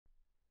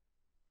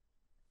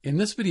In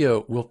this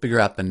video, we'll figure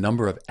out the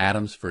number of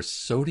atoms for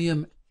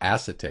sodium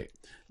acetate.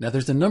 Now,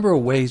 there's a number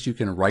of ways you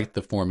can write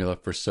the formula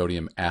for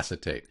sodium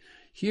acetate.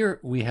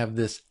 Here we have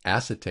this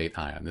acetate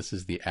ion. This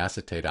is the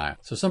acetate ion.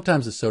 So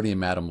sometimes the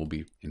sodium atom will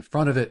be in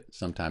front of it.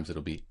 Sometimes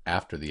it'll be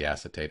after the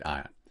acetate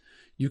ion.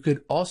 You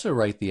could also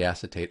write the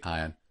acetate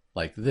ion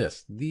like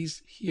this.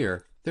 These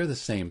here, they're the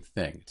same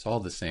thing. It's all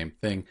the same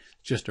thing,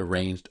 just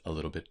arranged a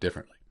little bit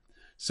differently.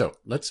 So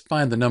let's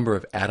find the number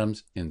of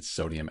atoms in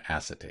sodium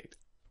acetate.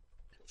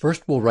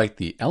 First, we'll write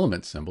the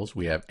element symbols.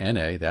 We have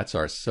Na, that's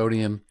our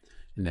sodium,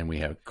 and then we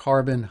have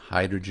carbon,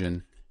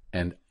 hydrogen,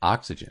 and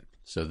oxygen.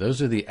 So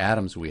those are the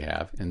atoms we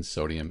have in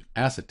sodium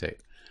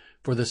acetate.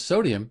 For the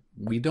sodium,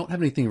 we don't have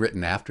anything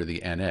written after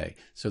the Na.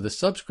 So the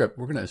subscript,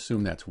 we're going to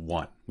assume that's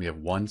 1. We have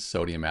 1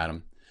 sodium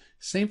atom.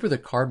 Same for the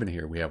carbon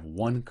here. We have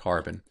 1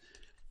 carbon.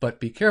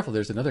 But be careful,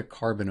 there's another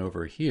carbon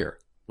over here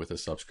with a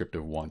subscript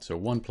of 1. So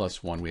 1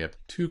 plus 1, we have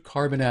 2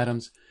 carbon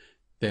atoms.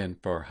 Then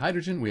for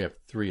hydrogen, we have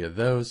 3 of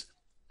those.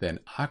 Then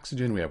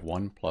oxygen, we have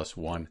 1 plus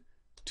 1,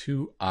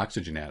 2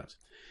 oxygen atoms.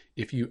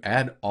 If you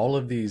add all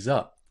of these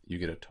up, you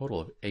get a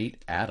total of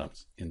 8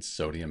 atoms in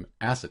sodium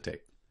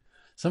acetate.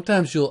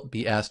 Sometimes you'll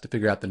be asked to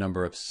figure out the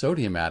number of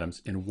sodium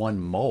atoms in 1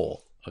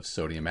 mole of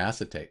sodium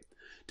acetate.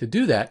 To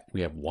do that,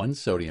 we have 1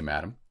 sodium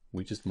atom.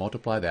 We just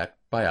multiply that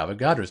by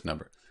Avogadro's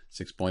number,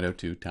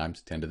 6.02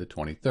 times 10 to the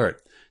 23rd.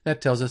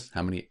 That tells us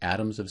how many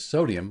atoms of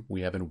sodium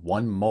we have in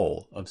 1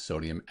 mole of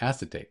sodium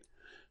acetate.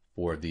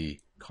 For the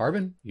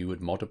carbon, you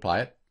would multiply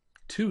it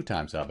 2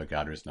 times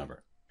Avogadro's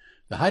number.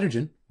 The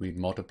hydrogen, we'd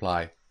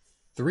multiply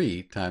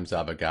 3 times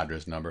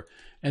Avogadro's number.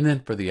 And then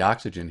for the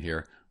oxygen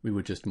here, we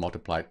would just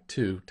multiply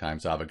 2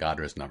 times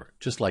Avogadro's number,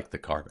 just like the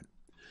carbon.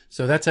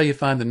 So that's how you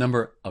find the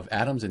number of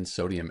atoms in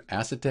sodium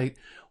acetate.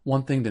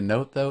 One thing to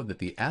note, though, that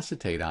the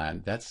acetate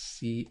ion, that's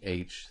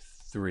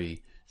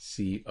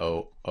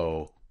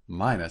CH3COO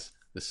minus.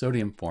 The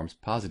sodium forms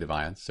positive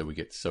ions, so we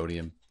get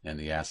sodium and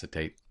the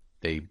acetate.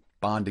 They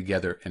bond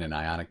together in an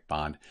ionic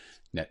bond.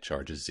 Net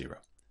charge is 0.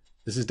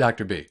 This is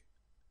Dr. B.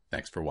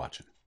 Thanks for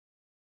watching.